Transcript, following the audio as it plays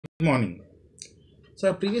Good morning. So,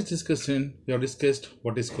 our previous discussion, we have discussed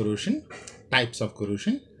what is corrosion, types of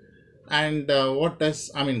corrosion, and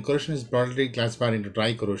corrosion is broadly classified into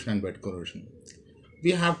dry corrosion and wet corrosion.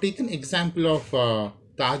 We have taken example of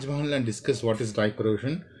Taj Mahal and discussed what is dry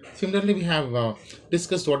corrosion. Similarly, we have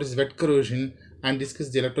discussed what is wet corrosion and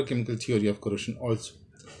discussed the electrochemical theory of corrosion also.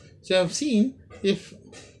 So, I have seen if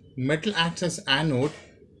metal acts as anode,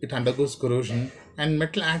 it undergoes corrosion, and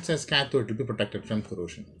metal acts as cathode, it will be protected from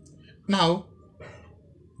corrosion. Now,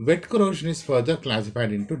 wet corrosion is further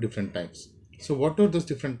classified into different types. So what are those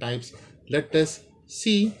different types? Let us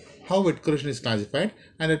see how wet corrosion is classified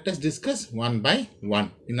and let us discuss one by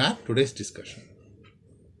one in our today's discussion.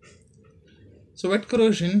 So wet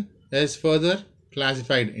corrosion is further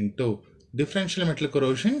classified into differential metal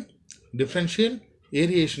corrosion, differential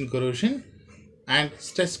aeration corrosion, and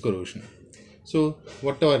stress corrosion. So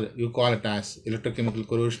whatever you call it as electrochemical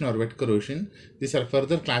corrosion or wet corrosion, these are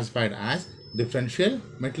further classified as differential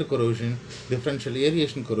metal corrosion, differential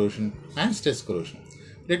aeration corrosion, and stress corrosion.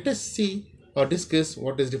 Let us see or discuss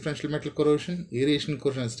what is differential metal corrosion, aeration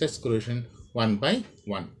corrosion, and stress corrosion one by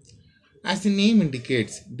one. As the name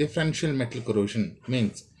indicates, differential metal corrosion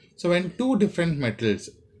means, so when two different metals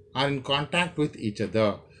are in contact with each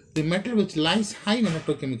other, the metal which lies high in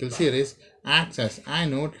electrochemical series acts as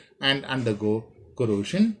anode and undergo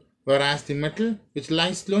corrosion, whereas the metal which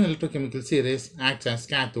lies low in electrochemical series acts as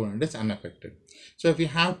cathode and is unaffected. So if we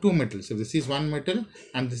have two metals, if this is one metal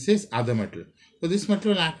and this is other metal, so this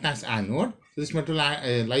metal will act as anode. So this metal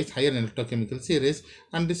lies higher in electrochemical series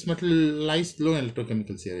and this metal lies low in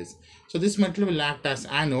electrochemical series. So this metal will act as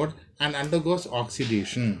anode and undergoes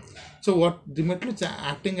oxidation. So what the metal is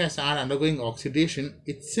acting as are undergoing oxidation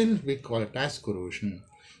itself we call it as corrosion.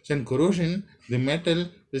 So in corrosion, the metal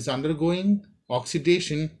is undergoing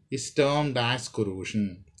oxidation is termed as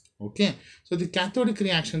corrosion. Okay. So the cathodic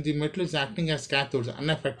reaction, the metal is acting as cathodes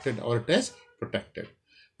unaffected or it is protected.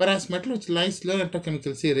 Whereas metal which lies low in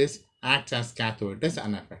electrochemical series acts as cathode, it is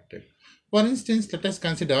unaffected. For instance, let us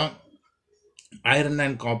consider iron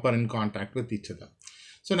and copper in contact with each other.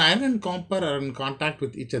 So when iron and copper are in contact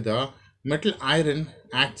with each other, metal iron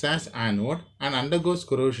acts as anode and undergoes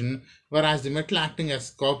corrosion, whereas the metal acting as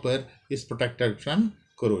copper is protected from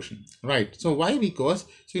corrosion. Right. So why? Because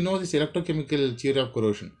so you know this electrochemical theory of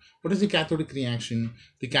corrosion. What is the cathodic reaction?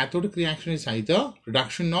 The cathodic reaction is either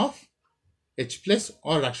reduction of H plus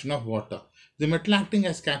or reduction of water. The metal acting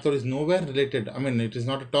as cathode is nowhere related. I mean, it is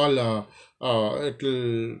not at all.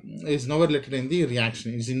 Is nowhere related in the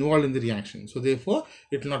reaction. It is involved in the reaction. So therefore,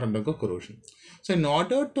 it will not undergo corrosion. So in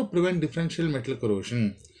order to prevent differential metal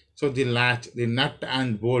corrosion, so the latch, the nut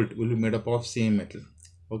and bolt will be made up of same metal.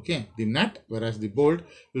 Okay, the nut whereas the bolt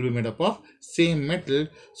will be made up of same metal.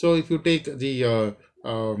 So if you take the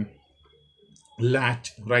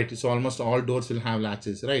latch, right, so almost all doors will have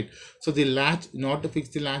latches, right? So the latch, in order to fix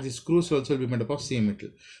the latch, the screws also will be made up of same metal.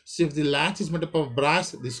 So if the latch is made up of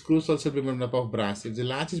brass, the screws also will be made up of brass. If the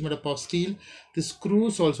latch is made up of steel, the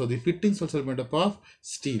screws also, the fittings also will be made up of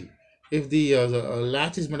steel. If the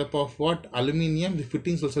latch is made up of what? Aluminium, the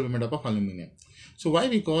fittings also will be made up of aluminium. So why?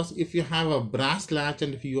 Because if you have a brass latch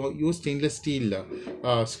and if you use stainless steel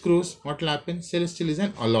screws, what will happen? Stainless steel is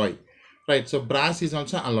an alloy, right? So brass is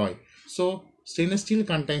also alloy. So stainless steel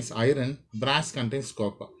contains iron, brass contains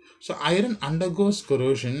copper. So iron undergoes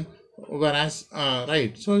corrosion, whereas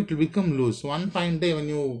right, so it will become loose. One fine day when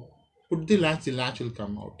you put the latch will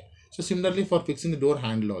come out. So similarly for fixing the door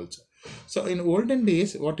handle also. So in olden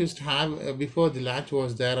days, what used to have before the latch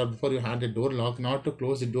was there or before you had a door lock, in order to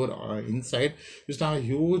close the door inside, used to have a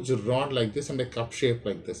huge rod like this and a cup shape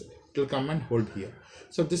like this. It will come and hold here.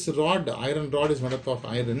 So this rod, iron rod is made up of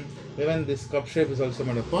iron. Even this cup shape is also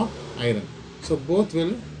made up of iron. So both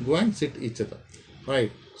will go and sit each other,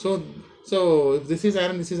 right? So if this is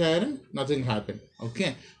iron, nothing happen.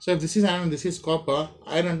 Okay. So if this is iron, this is copper,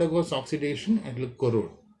 iron undergoes oxidation and will corrode.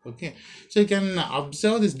 Okay. So you can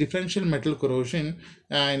observe this differential metal corrosion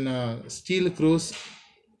in steel screws,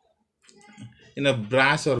 in a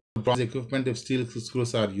brass or bronze equipment. If steel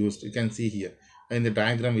screws are used, you can see here in the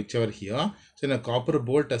diagram whichever here. So in a copper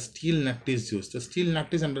bolt, a steel nut is used. The steel nut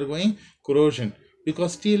is undergoing corrosion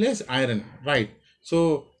because steel is iron, right?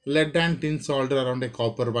 So lead and tin solder around a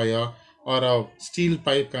copper wire or a steel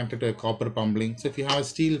pipe connected to a copper plumbing. So if you have a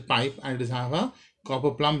steel pipe and it have a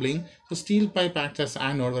copper plumbing, so steel pipe acts as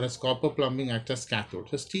anode whereas copper plumbing acts as cathode.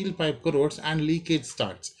 So steel pipe corrodes and leakage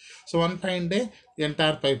starts. So one fine day the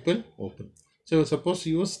entire pipe will open. So you're supposed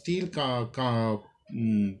to use steel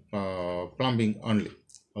plumbing only,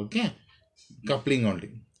 okay, coupling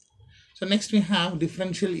only. So next we have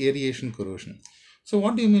differential aeration corrosion. So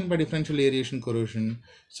what do you mean by differential aeration corrosion?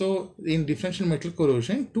 So in differential metal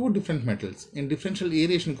corrosion, two different metals. In differential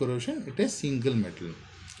aeration corrosion, it is single metal.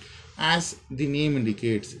 As the name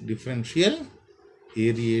indicates, differential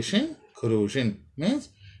aeration corrosion means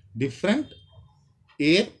different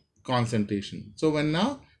air concentration. So when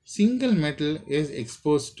now single metal is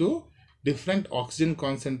exposed to different oxygen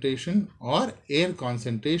concentration or air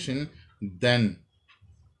concentration, then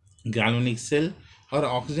galvanic cell or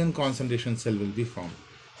oxygen concentration cell will be formed.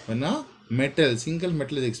 When a single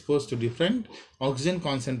metal is exposed to different oxygen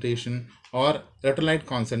concentration or electrolyte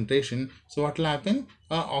concentration, so what will happen?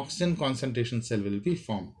 A oxygen concentration cell will be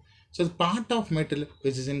formed. So the part of metal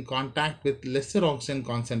which is in contact with lesser oxygen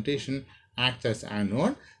concentration acts as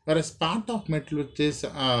anode, whereas part of metal which is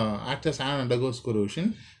acts as anode undergoes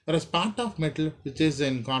corrosion, whereas part of metal which is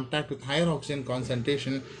in contact with higher oxygen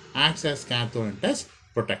concentration acts as cathode and is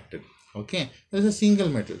protected. Okay, this is a single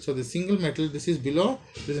metal. So the single metal, this is below,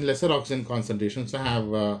 this is lesser oxygen concentration. So I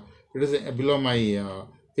have it is below my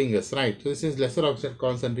fingers, right? So this is lesser oxygen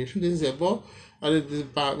concentration. This is above, this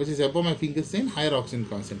part which is above my fingers in higher oxygen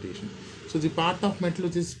concentration. So the part of metal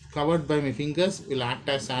which is covered by my fingers will act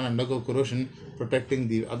as and undergo corrosion, protecting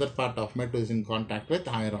the other part of metal is in contact with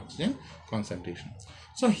higher oxygen concentration.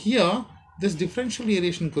 So here, this differential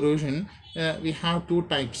aeration corrosion, we have two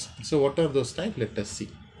types. So what are those types? Let us see.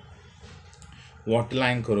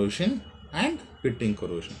 Waterline corrosion and pitting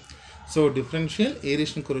corrosion. So differential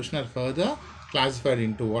aeration corrosion are further classified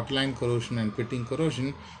into waterline corrosion and pitting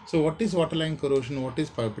corrosion. So what is waterline corrosion? What is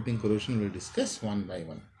pitting corrosion? We'll discuss one by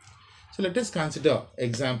one. So let us consider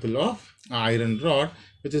example of iron rod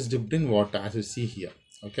which is dipped in water, as you see here.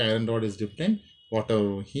 Okay, iron rod is dipped in water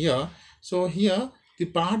over here. So here the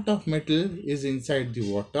part of metal is inside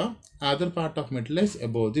the water, other part of metal is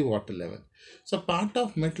above the water level. So part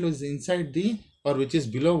of metal is inside the or which is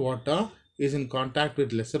below water is in contact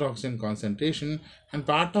with lesser oxygen concentration, and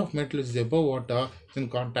part of metal is above water is in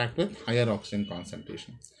contact with higher oxygen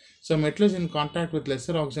concentration. So metal is in contact with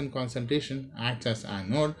lesser oxygen concentration acts as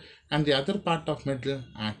anode, and the other part of metal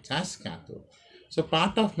acts as cathode. So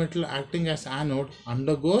part of metal acting as anode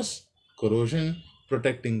undergoes corrosion,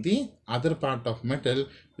 protecting the other part of metal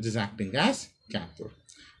which is acting as cathode.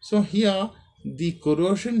 So here the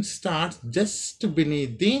corrosion starts just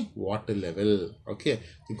beneath the water level. Okay,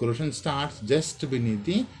 the corrosion starts just beneath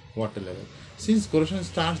the water level. Since corrosion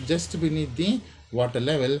starts just beneath the water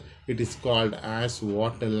level, it is called as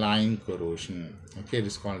waterline corrosion. Okay, it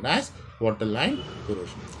is called as waterline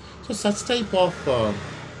corrosion. So such type of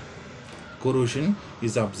corrosion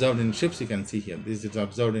is observed in ships. You can see here, this is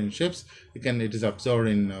observed in ships. It is observed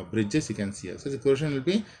in bridges. You can see here. So the corrosion will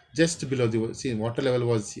be just below the, see, water level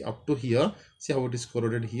was up to here. See how it is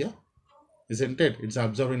corroded here, isn't it? It's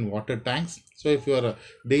observed in water tanks. So if you are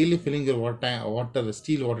daily filling your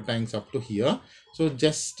steel water tanks up to here, so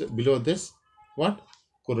just below this, what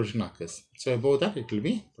corrosion occurs. So above that it will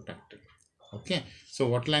be protected. Okay, so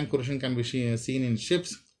waterline corrosion can be seen in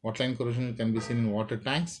ships. Waterline corrosion can be seen in water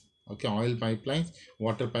tanks. Okay, oil pipelines,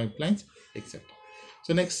 water pipelines, etc.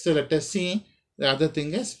 So next, let us see the other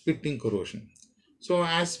thing is pitting corrosion. So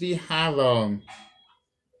as we have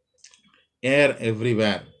air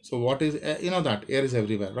everywhere. So what is, you know that air is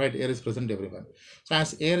everywhere, right? Air is present everywhere. So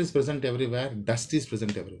as air is present everywhere, dust is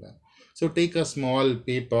present everywhere. So take a small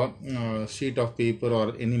paper, sheet of paper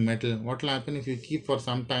or any metal. What will happen if you keep for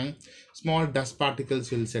some time? Small dust particles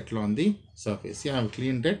will settle on the surface. See, I have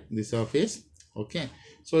cleaned it, the surface. Okay.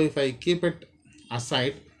 So if I keep it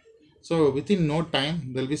aside, so within no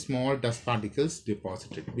time there will be small dust particles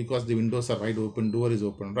deposited because the windows are wide open, door is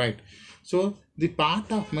open, right? So the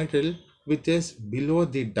part of metal which is below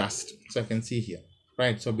the dust, so I can see here,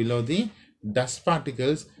 right? So below the dust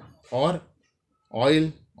particles or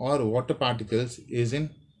oil or water particles is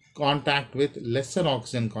in contact with lesser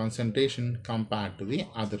oxygen concentration compared to the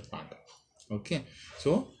other part. Okay,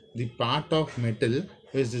 so the part of metal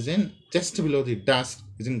which is in just below the dust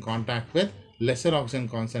is in contact with lesser oxygen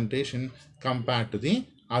concentration compared to the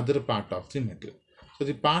other part of the metal. So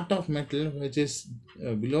the part of metal which is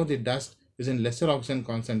below the dust is in lesser oxygen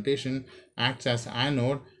concentration acts as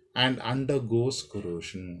anode and undergoes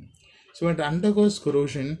corrosion. So when it undergoes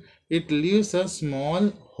corrosion, it leaves a small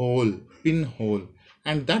hole, pinhole,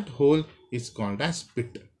 and that hole is called as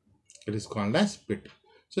pit. It is called as pit.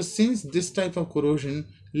 So since this type of corrosion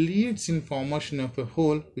leads in formation of a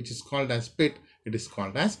hole which is called as pit, it is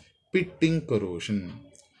called as pitting corrosion.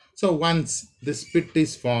 So once this pit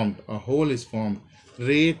is formed, a hole is formed,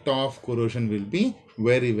 rate of corrosion will be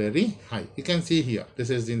very, very high. You can see here, this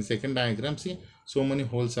is in second diagram. See, so many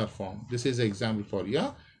holes are formed. This is an example for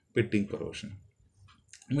your pitting corrosion.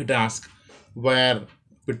 You might ask, where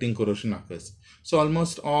pitting corrosion occurs. So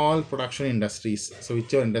almost all production industries, so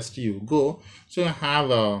whichever industry you go, so you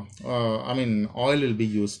have oil will be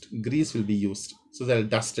used, grease will be used, so they'll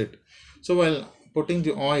dust it. So while putting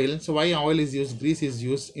the oil, so why oil is used, grease is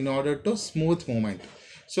used in order to smooth movement.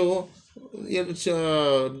 So it's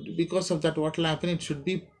because of that, what will happen, it should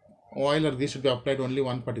be oil or grease should be applied only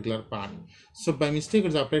one particular part. So by mistake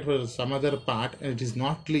it's applied for some other part and it is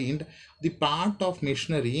not cleaned. The part of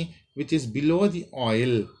machinery which is below the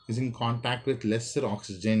oil is in contact with lesser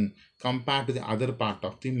oxygen compared to the other part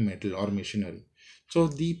of the metal or machinery. So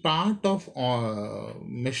the part of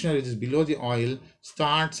machinery which is below the oil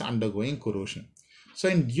starts undergoing corrosion. So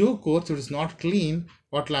in due course, if it is not clean,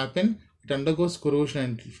 what will happen? It undergoes corrosion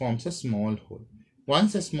and it forms a small hole.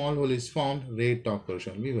 Once a small hole is formed, rate of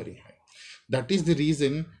corrosion will be very high. That is the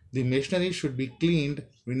reason the machinery should be cleaned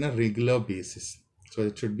on a regular basis. So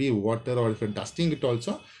it should be water, or if you're dusting it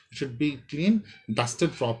also, it should be clean,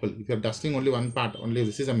 dusted properly. If you're dusting only one part, only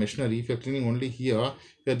this is a machinery, if you're cleaning only here,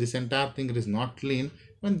 where this entire thing is not clean,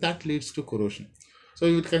 then that leads to corrosion. So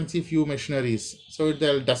you can see few machineries, so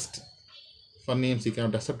they'll dust. For names, you can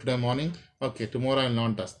dust up today morning, okay, tomorrow I will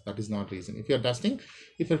not dust. That is not reason. If you are dusting,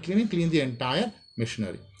 if you are cleaning, clean the entire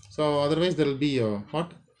machinery. So otherwise there will be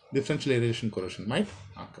what differential aeration corrosion might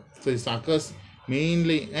occur. So this occurs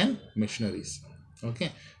mainly in machineries.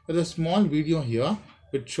 Okay, there's a small video here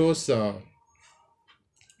which shows how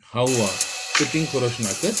pitting corrosion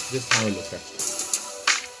occurs. Just have a look at.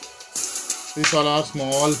 These all are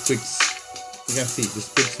small pits. You can see these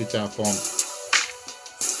pits which are formed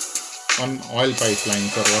on oil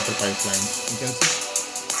pipelines or water pipelines. You can see.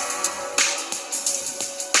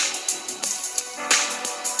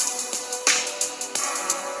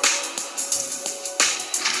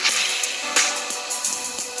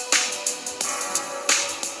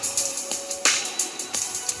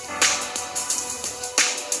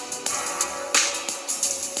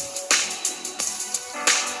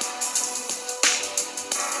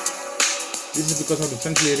 This is because of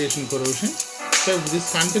differential aeration corrosion. So if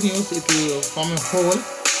this continues, it will form a hole.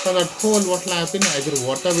 So that hole, what will happen? Either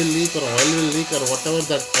water will leak or oil will leak or whatever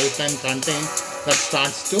that pipeline contains, that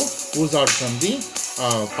starts to ooze out from the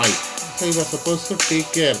pipe. So you are supposed to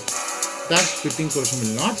take care that pitting corrosion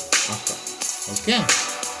will not occur. Okay.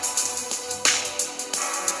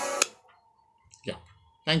 Yeah.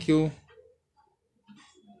 Thank you.